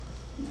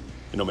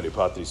In nomine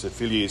Patris et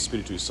Filii et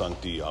Spiritus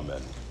Sancti.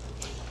 Amen.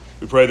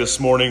 We pray this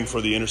morning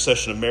for the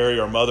intercession of Mary,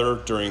 our mother,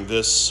 during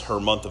this, her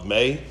month of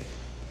May,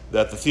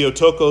 that the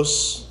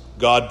Theotokos,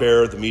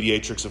 God-bearer, the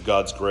mediatrix of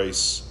God's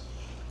grace,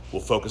 will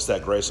focus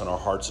that grace on our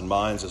hearts and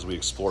minds as we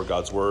explore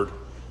God's word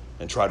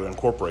and try to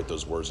incorporate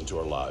those words into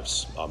our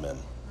lives. Amen.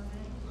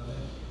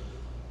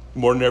 Good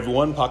morning,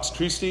 everyone. Pax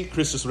Christi,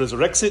 Christus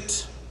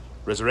resurrexit,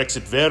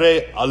 resurrexit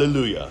vere,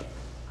 alleluia.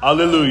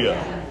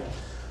 Alleluia.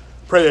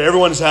 Pray that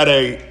everyone's had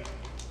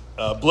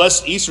a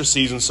blessed Easter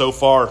season so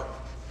far.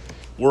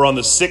 We're on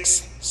the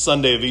 6th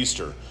Sunday of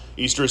Easter.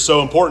 Easter is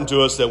so important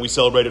to us that we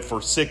celebrate it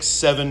for 6,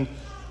 7,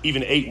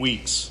 even 8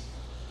 weeks.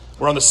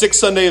 We're on the 6th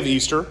Sunday of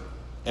Easter,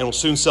 and we'll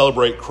soon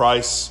celebrate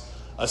Christ's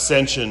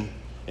ascension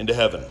into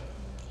heaven.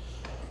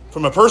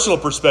 From a personal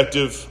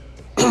perspective,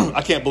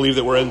 I can't believe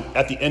that we're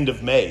at the end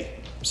of May.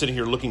 I'm sitting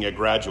here looking at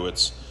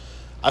graduates.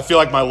 I feel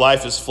like my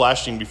life is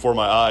flashing before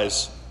my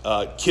eyes.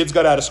 Kids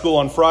got out of school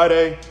on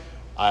Friday.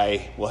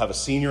 I will have a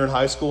senior in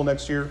high school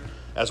next year,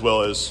 as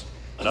well as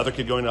another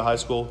kid going to high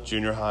school,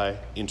 junior high,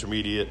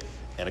 intermediate,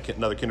 and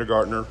another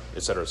kindergartner,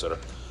 et cetera, et cetera.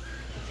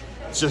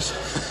 It's just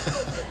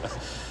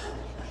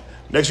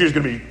next year's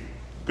going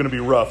to be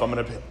rough. I'm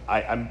probably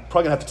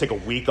going to have to take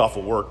a week off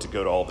of work to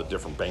go to all the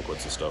different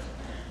banquets and stuff.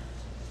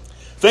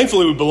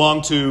 Thankfully, we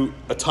belong to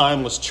a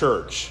timeless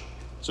church.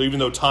 So even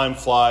though time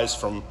flies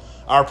from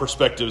our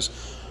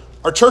perspectives,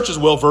 our church is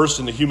well versed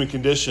in the human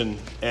condition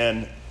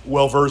and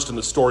well versed in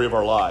the story of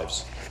our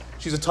lives.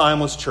 She's a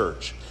timeless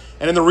church.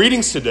 And in the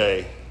readings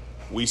today,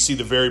 we see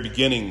the very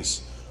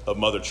beginnings of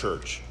Mother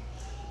Church.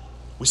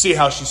 We see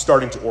how she's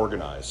starting to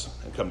organize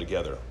and come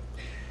together.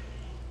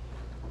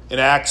 In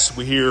Acts,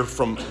 we hear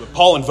from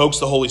Paul invokes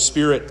the Holy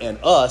Spirit and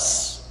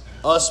us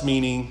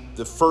meaning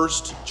the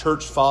first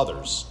church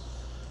fathers,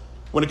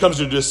 when it comes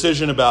to a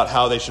decision about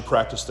how they should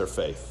practice their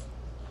faith,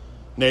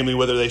 namely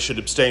whether they should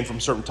abstain from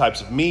certain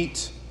types of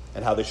meat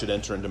and how they should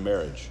enter into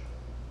marriage.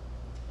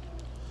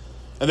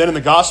 And then in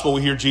the gospel,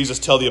 we hear Jesus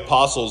tell the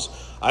apostles,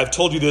 I have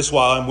told you this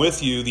while I'm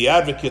with you, the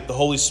advocate, the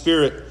Holy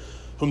Spirit,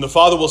 whom the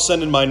Father will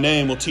send in my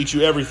name, will teach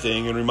you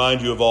everything and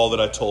remind you of all that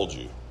I told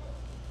you.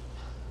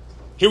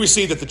 Here we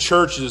see that the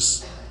church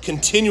is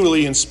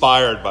continually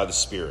inspired by the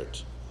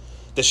Spirit,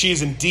 that she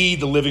is indeed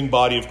the living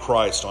body of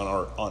Christ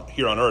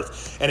here on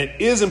earth. And it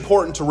is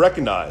important to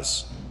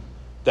recognize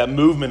that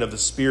movement of the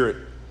Spirit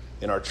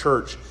in our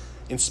church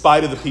in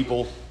spite of the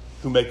people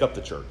who make up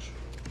the church.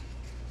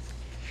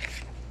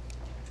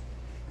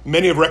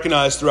 Many have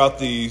recognized throughout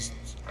the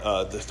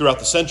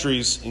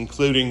centuries,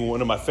 including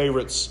one of my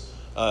favorites,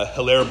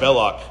 Hilaire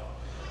Belloc,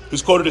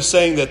 who's quoted as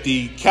saying that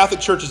the Catholic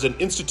Church is an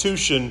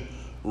institution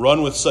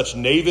run with such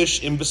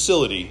knavish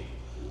imbecility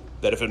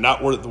that if it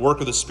not were the work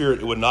of the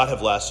Spirit, it would not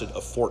have lasted a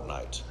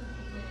fortnight.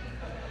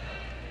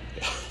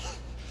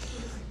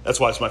 That's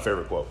why it's my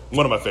favorite quote,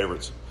 one of my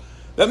favorites.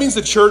 That means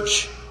the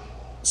church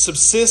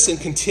subsists and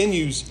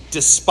continues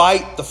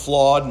despite the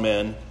flawed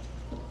men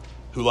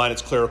who line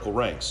its clerical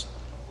ranks.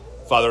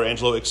 Father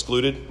Angelo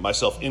excluded,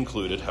 myself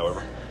included,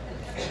 however.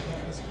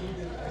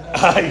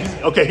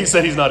 Okay, he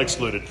said he's not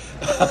excluded.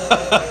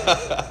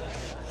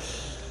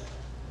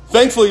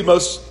 Thankfully,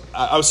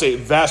 I would say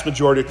vast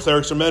majority of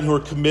clerics are men who are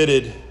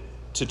committed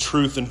to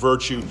truth and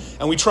virtue,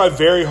 and we try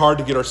very hard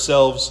to get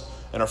ourselves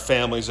and our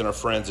families and our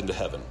friends into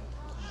heaven.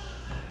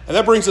 And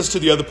that brings us to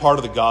the other part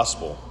of the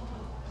gospel,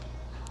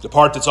 the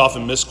part that's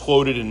often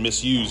misquoted and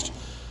misused.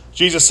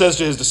 Jesus says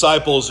to his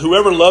disciples,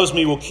 whoever loves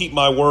me will keep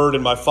my word,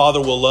 and my Father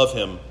will love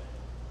him,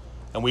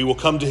 and we will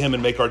come to him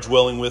and make our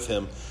dwelling with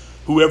him.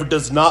 Whoever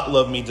does not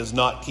love me does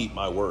not keep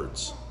my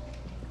words.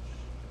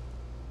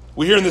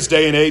 We hear in this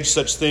day and age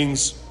such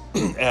things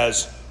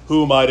as,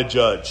 who am I to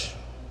judge?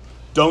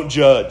 Don't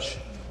judge.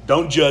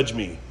 Don't judge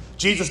me.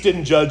 Jesus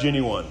didn't judge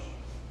anyone.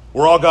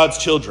 We're all God's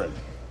children,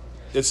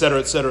 etc.,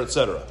 etc.,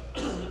 etc.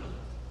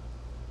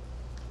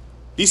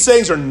 These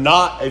sayings are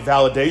not a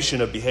validation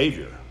of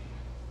behavior,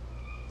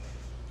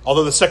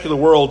 although the secular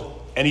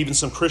world and even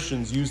some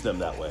Christians use them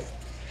that way.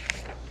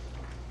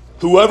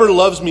 Whoever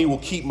loves me will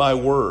keep my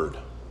word.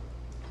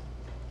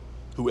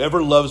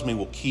 Whoever loves me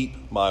will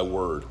keep my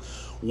word.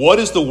 What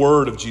is the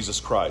word of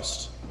Jesus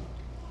Christ?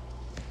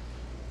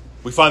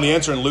 We find the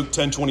answer in Luke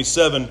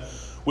 10:27,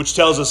 which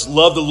tells us,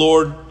 love the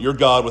Lord your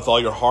God with all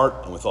your heart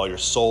and with all your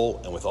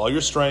soul and with all your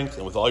strength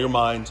and with all your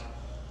mind,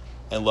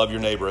 and love your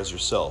neighbor as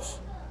yourself.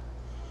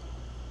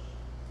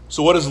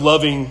 So what does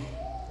loving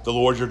the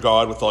Lord your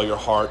God with all your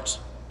heart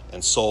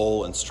and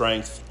soul and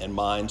strength and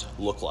mind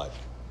look like?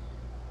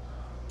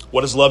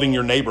 What does loving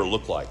your neighbor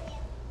look like?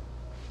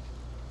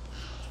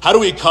 How do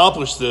we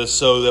accomplish this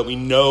so that we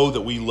know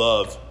that we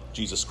love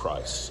Jesus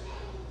Christ?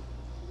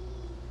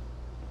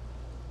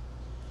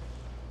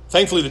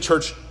 Thankfully, the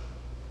church,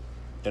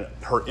 in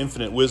her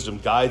infinite wisdom,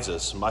 guides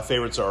us. My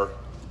favorites are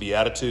the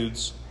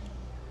Beatitudes,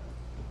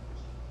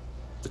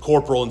 the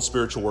corporal and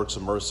spiritual works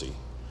of mercy.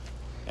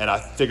 And I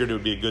figured it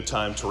would be a good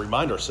time to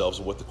remind ourselves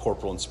of what the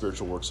corporal and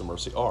spiritual works of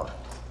mercy are.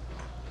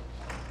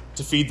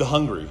 To feed the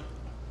hungry,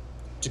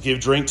 to give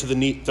drink to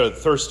the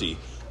thirsty,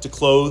 to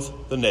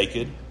clothe the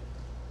naked,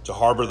 to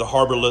harbor the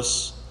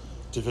harborless,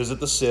 to visit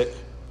the sick,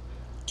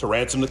 to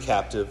ransom the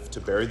captive, to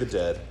bury the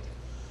dead,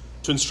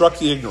 to instruct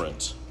the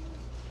ignorant,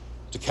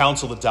 to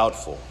counsel the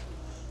doubtful,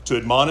 to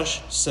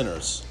admonish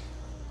sinners,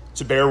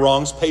 to bear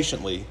wrongs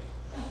patiently,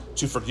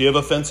 to forgive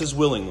offenses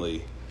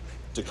willingly,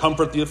 to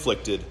comfort the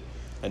afflicted,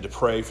 and to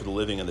pray for the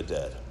living and the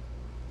dead.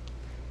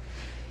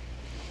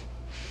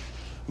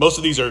 Most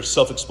of these are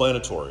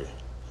self-explanatory,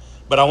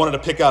 but I wanted to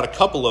pick out a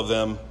couple of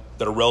them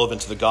that are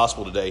relevant to the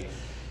gospel today,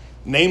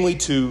 namely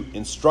to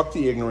instruct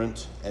the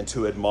ignorant and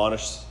to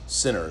admonish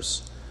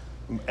sinners.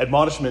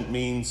 Admonishment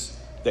means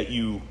that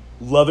you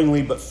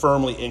lovingly but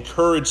firmly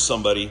encourage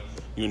somebody,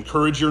 you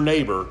encourage your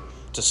neighbor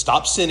to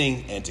stop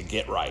sinning and to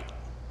get right.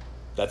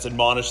 That's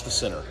admonish the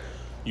sinner.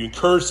 You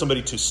encourage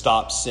somebody to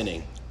stop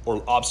sinning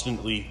or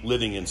obstinately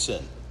living in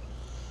sin.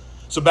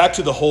 So back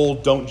to the whole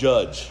don't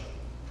judge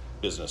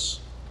business.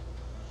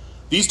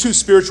 These two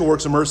spiritual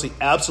works of mercy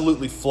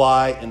absolutely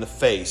fly in the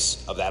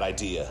face of that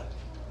idea.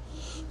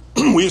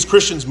 We as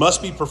Christians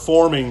must be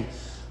performing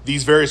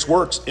these various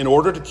works in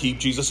order to keep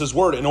Jesus'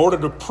 word, in order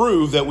to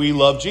prove that we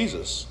love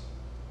Jesus.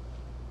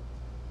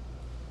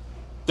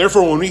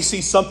 Therefore, when we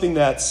see something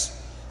that's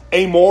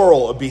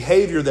amoral, a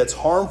behavior that's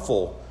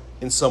harmful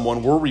in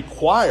someone, we're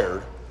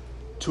required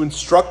to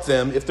instruct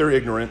them, if they're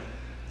ignorant,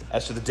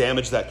 as to the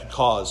damage that could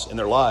cause in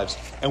their lives.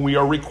 And we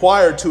are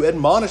required to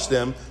admonish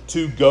them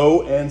to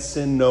go and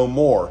sin no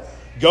more.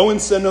 Go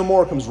and sin no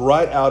more comes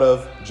right out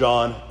of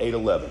John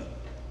 8:11.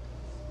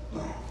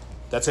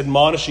 That's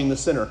admonishing the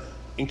sinner,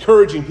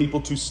 encouraging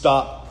people to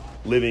stop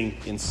living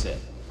in sin.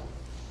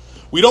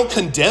 We don't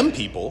condemn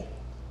people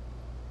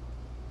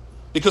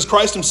because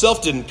Christ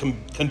himself didn't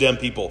condemn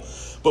people.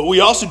 But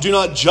we also do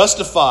not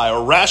justify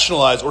or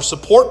rationalize or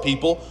support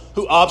people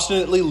who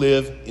obstinately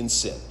live in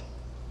sin.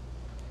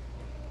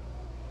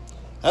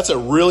 That's a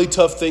really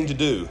tough thing to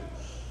do.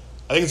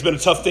 I think it's been a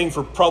tough thing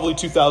for probably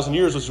 2,000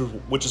 years,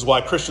 which is why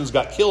Christians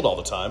got killed all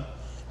the time.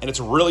 And it's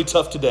really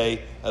tough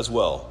today as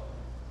well.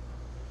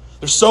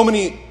 There's so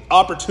many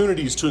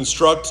opportunities to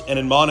instruct and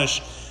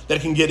admonish that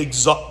it can get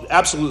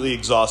absolutely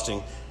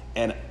exhausting,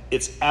 and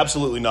it's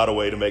absolutely not a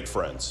way to make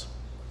friends.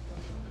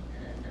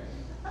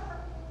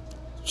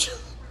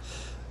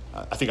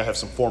 I think I have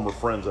some former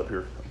friends up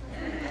here.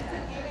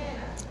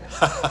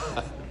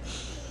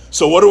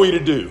 So what are we to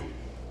do?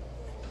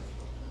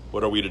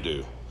 What are we to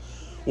do?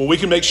 Well, we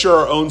can make sure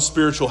our own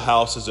spiritual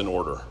house is in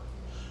order.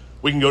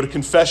 We can go to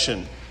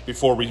confession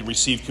before we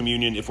receive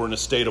communion if we're in a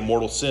state of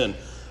mortal sin.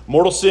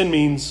 Mortal sin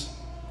means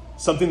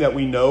something that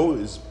we know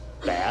is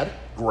bad,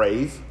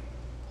 grave,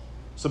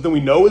 something we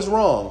know is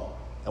wrong,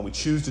 and we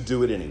choose to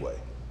do it anyway.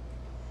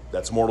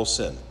 That's mortal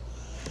sin.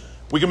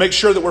 We can make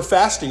sure that we're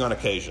fasting on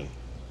occasion.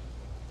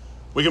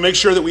 We can make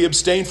sure that we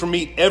abstain from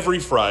meat every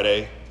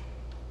Friday,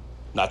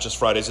 not just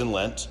Fridays in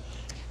Lent.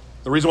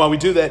 The reason why we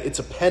do that, it's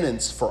a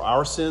penance for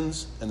our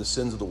sins and the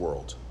sins of the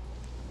world.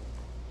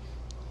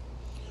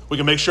 We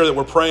can make sure that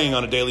we're praying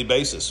on a daily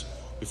basis,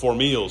 before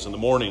meals, in the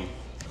morning,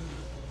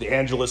 the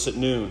Angelus at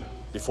noon,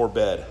 before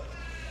bed.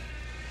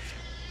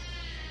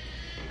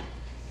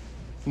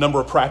 A number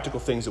of practical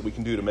things that we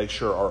can do to make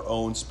sure our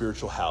own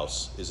spiritual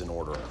house is in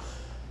order.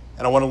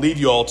 And I want to leave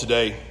you all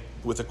today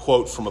with a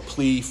quote from a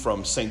plea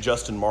from St.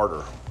 Justin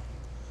Martyr.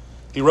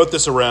 He wrote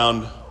this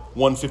around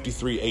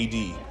 153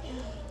 AD.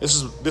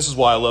 This is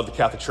why I love the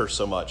Catholic Church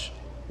so much.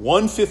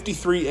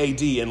 153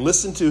 AD, and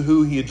listen to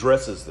who he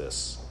addresses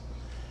this.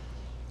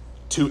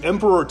 To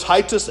Emperor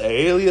Titus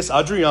Aelius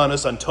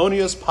Adrianus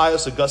Antonius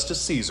Pius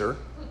Augustus Caesar,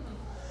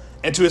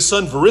 and to his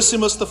son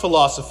Verissimus the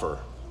philosopher,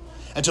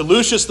 and to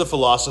Lucius the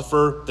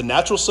philosopher, the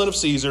natural son of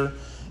Caesar,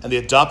 and the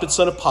adopted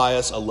son of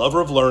Pius, a lover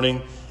of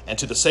learning, and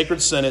to the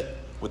sacred Senate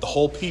with the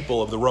whole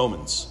people of the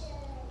Romans.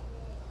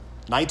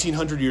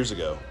 1900 years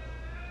ago.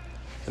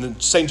 And then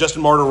St.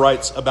 Justin Martyr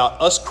writes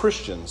about us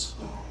Christians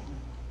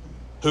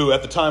who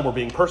at the time were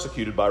being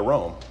persecuted by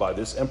Rome, by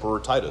this Emperor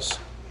Titus.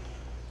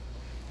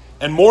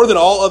 And more than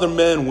all other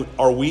men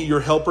are we your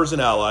helpers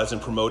and allies in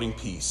promoting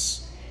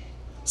peace,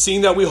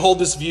 seeing that we hold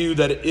this view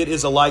that it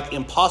is alike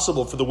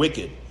impossible for the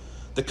wicked,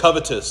 the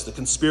covetous, the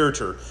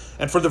conspirator,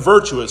 and for the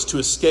virtuous to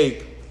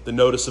escape the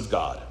notice of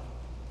God.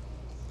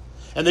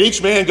 And that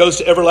each man goes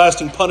to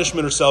everlasting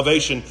punishment or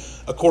salvation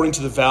according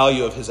to the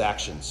value of his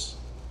actions.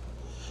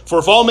 For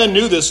if all men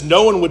knew this,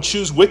 no one would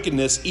choose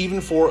wickedness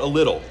even for a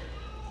little,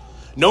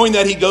 knowing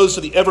that he goes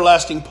to the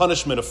everlasting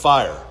punishment of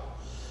fire,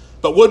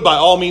 but would by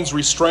all means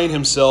restrain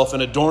himself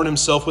and adorn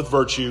himself with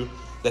virtue,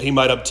 that he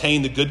might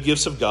obtain the good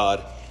gifts of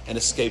God and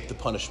escape the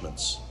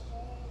punishments.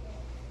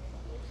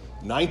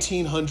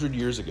 1900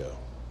 years ago,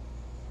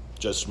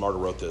 Justin Martyr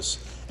wrote this,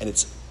 and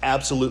it's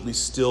absolutely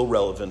still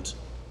relevant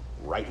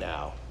right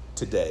now,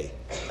 today,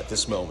 at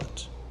this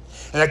moment.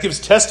 And that gives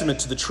testament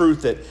to the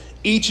truth that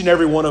each and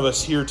every one of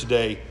us here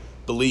today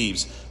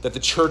believes, that the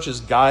church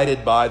is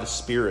guided by the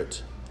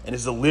Spirit and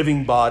is the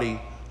living body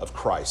of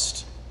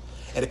Christ.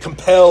 And it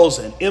compels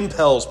and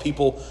impels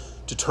people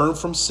to turn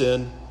from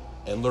sin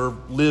and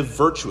live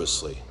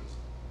virtuously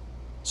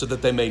so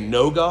that they may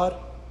know God,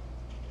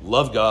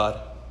 love God,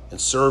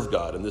 and serve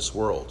God in this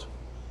world.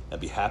 and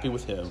be happy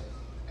with him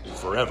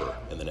forever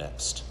in the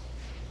next.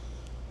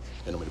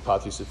 In nomine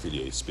Patris et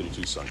Filii et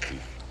Spiritus Sancti.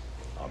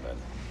 Amen.